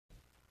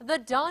The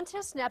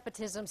Dantis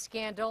nepotism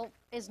scandal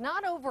is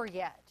not over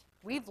yet.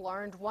 We've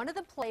learned one of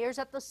the players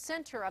at the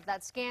center of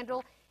that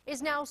scandal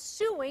is now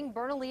suing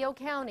Bernalillo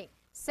County,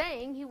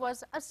 saying he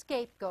was a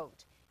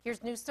scapegoat.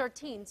 Here's News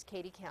 13's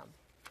Katie Kim.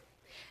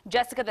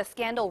 Jessica, the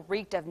scandal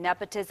reeked of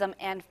nepotism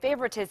and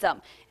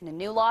favoritism, and a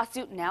new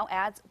lawsuit now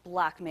adds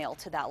blackmail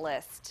to that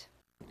list.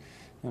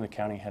 The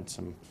county had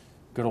some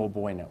good old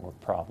boy network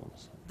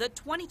problems. The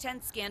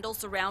 2010 scandal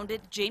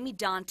surrounded Jamie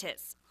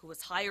Dantis, who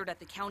was hired at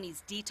the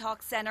county's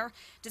detox center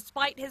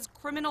despite his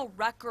criminal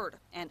record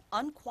and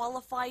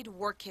unqualified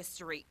work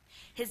history.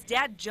 His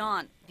dad,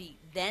 John, the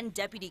then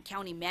deputy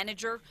county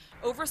manager,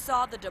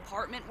 oversaw the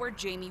department where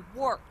Jamie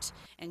worked,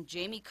 and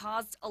Jamie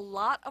caused a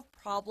lot of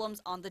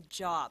problems on the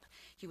job.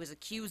 He was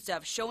accused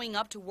of showing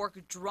up to work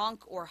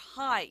drunk or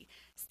high,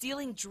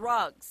 stealing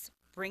drugs,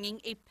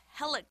 bringing a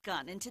pellet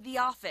gun into the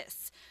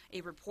office. A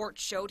report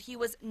showed he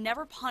was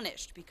never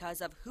punished because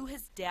of who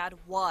his dad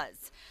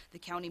was. The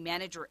county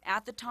manager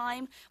at the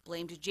time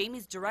blamed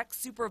Jamie's direct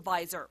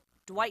supervisor,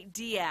 Dwight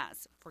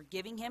Diaz, for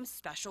giving him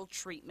special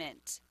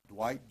treatment.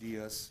 Dwight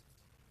Diaz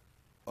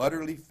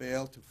utterly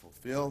failed to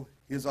fulfill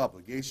his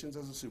obligations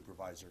as a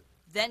supervisor.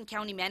 Then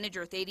County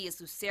Manager Thaddeus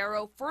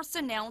Lucero first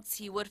announced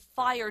he would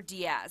fire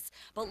Diaz,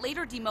 but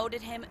later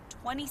demoted him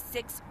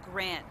 $26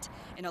 grand.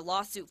 In a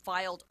lawsuit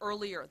filed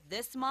earlier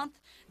this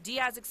month,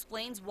 Diaz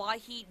explains why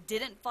he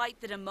didn't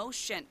fight the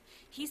demotion.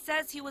 He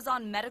says he was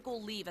on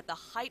medical leave at the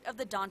height of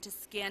the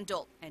Dantis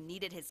scandal and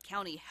needed his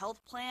county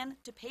health plan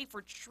to pay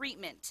for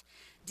treatment.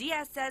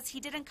 Diaz says he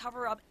didn't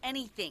cover up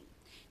anything.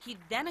 He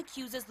then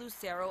accuses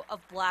Lucero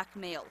of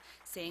blackmail,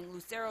 saying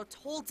Lucero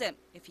told him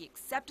if he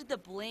accepted the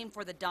blame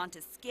for the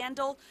Dantis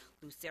scandal,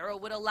 Lucero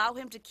would allow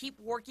him to keep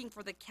working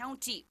for the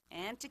county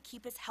and to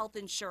keep his health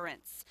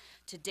insurance.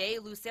 Today,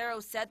 Lucero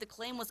said the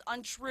claim was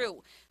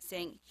untrue,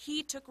 saying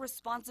he took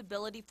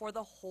responsibility for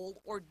the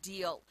whole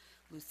ordeal.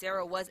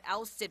 Lucero was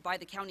ousted by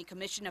the county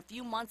commission a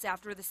few months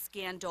after the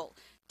scandal.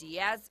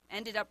 Diaz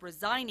ended up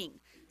resigning.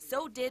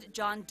 So did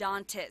John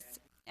Dantis.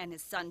 And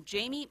his son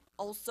Jamie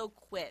also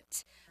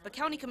quit. But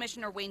County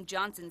Commissioner Wayne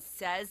Johnson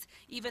says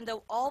even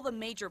though all the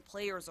major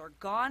players are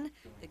gone,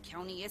 the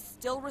county is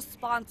still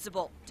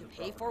responsible to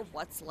pay for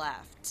what's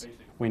left.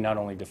 We not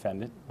only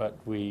defend it, but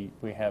we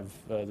have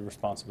the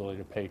responsibility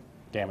to pay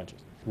damages.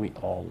 We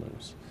all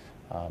lose.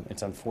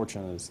 It's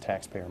unfortunate it's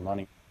taxpayer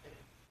money.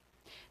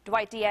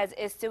 Dwight Diaz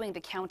is suing the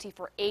county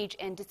for age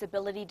and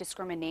disability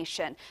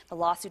discrimination. The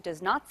lawsuit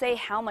does not say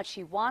how much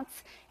he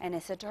wants, and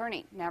his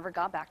attorney never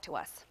got back to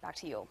us. Back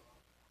to you.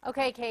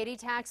 Okay, Katie,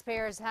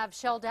 taxpayers have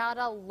shelled out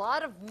a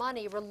lot of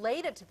money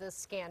related to this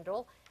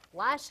scandal.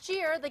 Last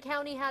year, the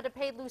county had to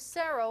pay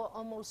Lucero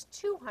almost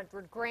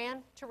 $200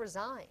 grand to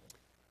resign.